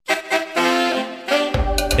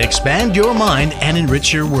Expand your mind and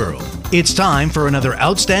enrich your world. It's time for another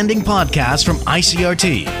outstanding podcast from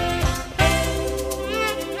ICRT.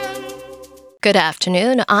 Good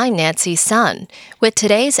afternoon, I'm Nancy Sun with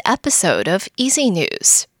today's episode of Easy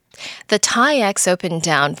News. The TAIEX opened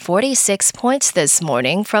down 46 points this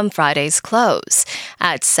morning from Friday's close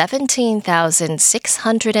at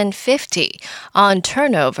 17,650 on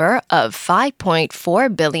turnover of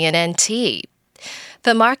 5.4 billion NT.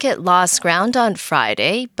 The market lost ground on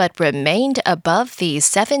Friday but remained above the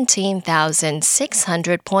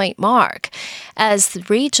 17,600 point mark as the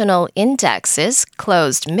regional indexes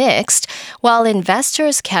closed mixed while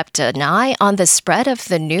investors kept an eye on the spread of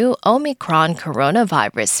the new Omicron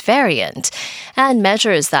coronavirus variant and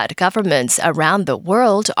measures that governments around the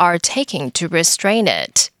world are taking to restrain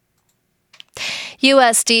it.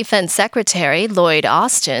 U.S. Defense Secretary Lloyd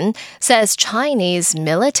Austin says Chinese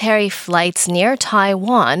military flights near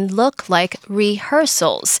Taiwan look like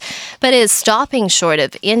rehearsals, but is stopping short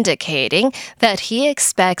of indicating that he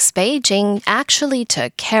expects Beijing actually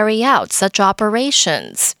to carry out such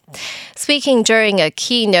operations. Speaking during a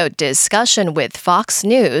keynote discussion with Fox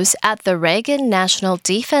News at the Reagan National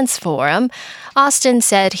Defense Forum, Austin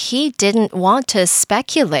said he didn't want to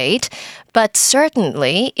speculate, but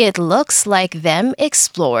certainly it looks like them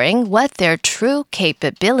exploring what their true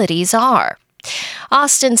capabilities are.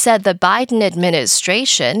 Austin said the Biden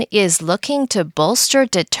administration is looking to bolster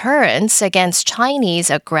deterrence against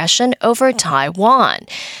Chinese aggression over Taiwan,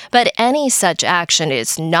 but any such action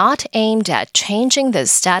is not aimed at changing the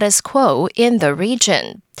status quo in the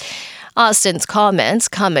region. Austin's comments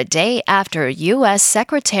come a day after U.S.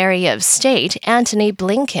 Secretary of State Antony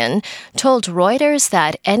Blinken told Reuters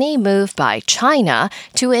that any move by China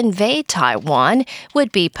to invade Taiwan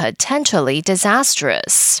would be potentially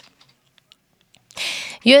disastrous.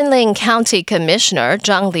 Yunlin County Commissioner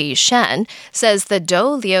Zhang Lishan says the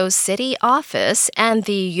Doliu City Office and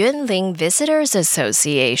the Yunlin Visitors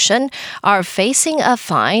Association are facing a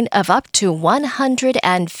fine of up to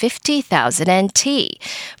 150,000 NT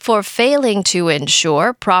for failing to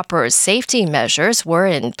ensure proper safety measures were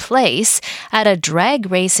in place at a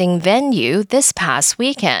drag racing venue this past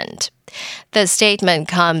weekend. The statement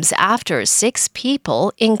comes after 6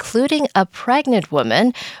 people, including a pregnant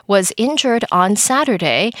woman, was injured on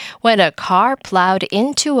Saturday when a car plowed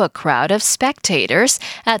into a crowd of spectators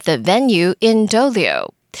at the venue in Doliu.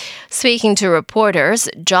 Speaking to reporters,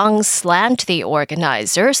 Zhang slammed the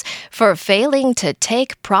organizers for failing to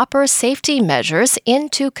take proper safety measures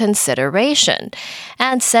into consideration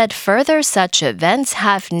and said further such events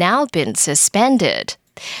have now been suspended.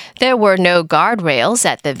 There were no guardrails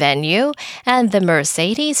at the venue, and the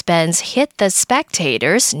Mercedes-Benz hit the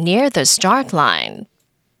spectators near the start line.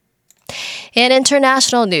 In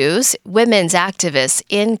international news, women's activists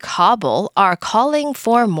in Kabul are calling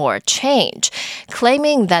for more change,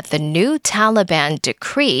 claiming that the new Taliban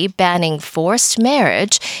decree banning forced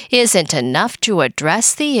marriage isn't enough to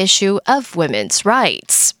address the issue of women's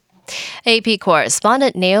rights. AP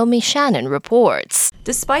correspondent Naomi Shannon reports.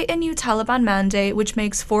 Despite a new Taliban mandate which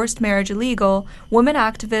makes forced marriage illegal, women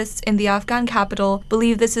activists in the Afghan capital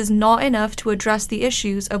believe this is not enough to address the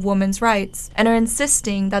issues of women's rights and are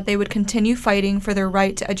insisting that they would continue fighting for their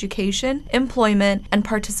right to education, employment, and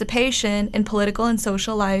participation in political and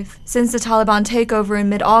social life. Since the Taliban takeover in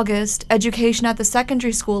mid-August, education at the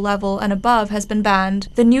secondary school level and above has been banned.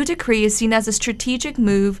 The new decree is seen as a strategic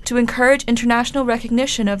move to encourage international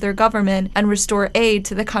recognition of their government and restore aid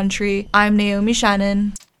to the country. I'm Naomi Shannon.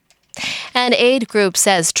 An aid group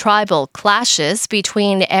says tribal clashes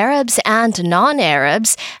between Arabs and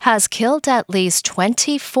non-Arabs has killed at least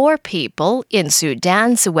 24 people in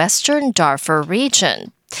Sudan's western Darfur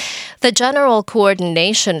region. The General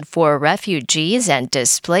Coordination for Refugees and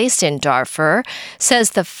Displaced in Darfur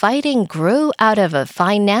says the fighting grew out of a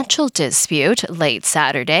financial dispute late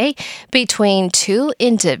Saturday between 2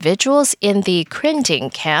 individuals in the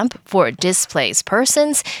Krinding camp for displaced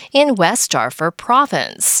persons in West Darfur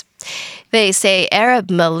province. They say Arab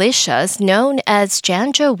militias known as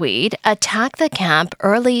Janjaweed attacked the camp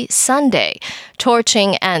early Sunday,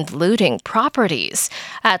 torching and looting properties.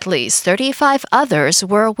 At least 35 others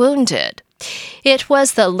were wounded. It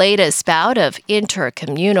was the latest bout of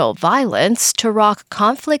intercommunal violence to rock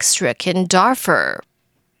conflict-stricken Darfur.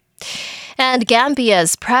 And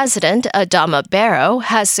Gambia's President Adama Barrow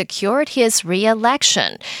has secured his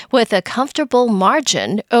re-election with a comfortable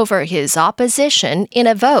margin over his opposition in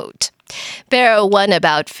a vote. Barrow won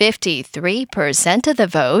about 53% of the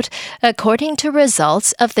vote, according to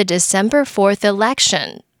results of the December 4th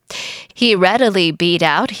election. He readily beat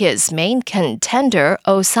out his main contender,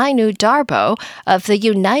 Osainu Darboe of the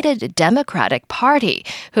United Democratic Party,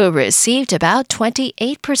 who received about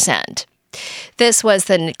 28%. This was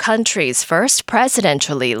the country's first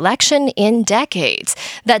presidential election in decades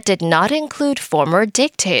that did not include former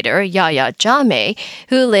dictator Yahya Jammeh,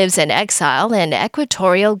 who lives in exile in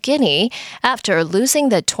Equatorial Guinea after losing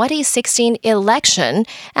the 2016 election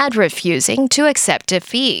and refusing to accept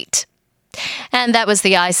defeat. And that was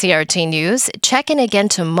the ICRT News. Check in again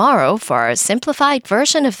tomorrow for a simplified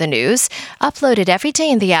version of the news, uploaded every day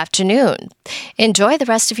in the afternoon. Enjoy the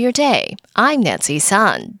rest of your day. I'm Nancy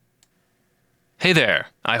Sun. Hey there!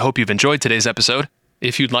 I hope you've enjoyed today's episode.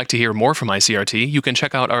 If you'd like to hear more from ICRT, you can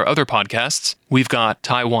check out our other podcasts. We've got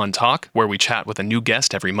Taiwan Talk, where we chat with a new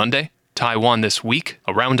guest every Monday, Taiwan This Week,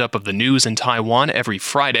 a roundup of the news in Taiwan every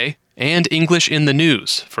Friday, and English in the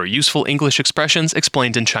News, for useful English expressions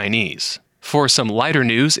explained in Chinese. For some lighter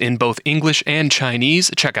news in both English and Chinese,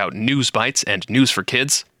 check out News Bites and News for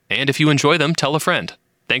Kids. And if you enjoy them, tell a friend.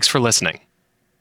 Thanks for listening.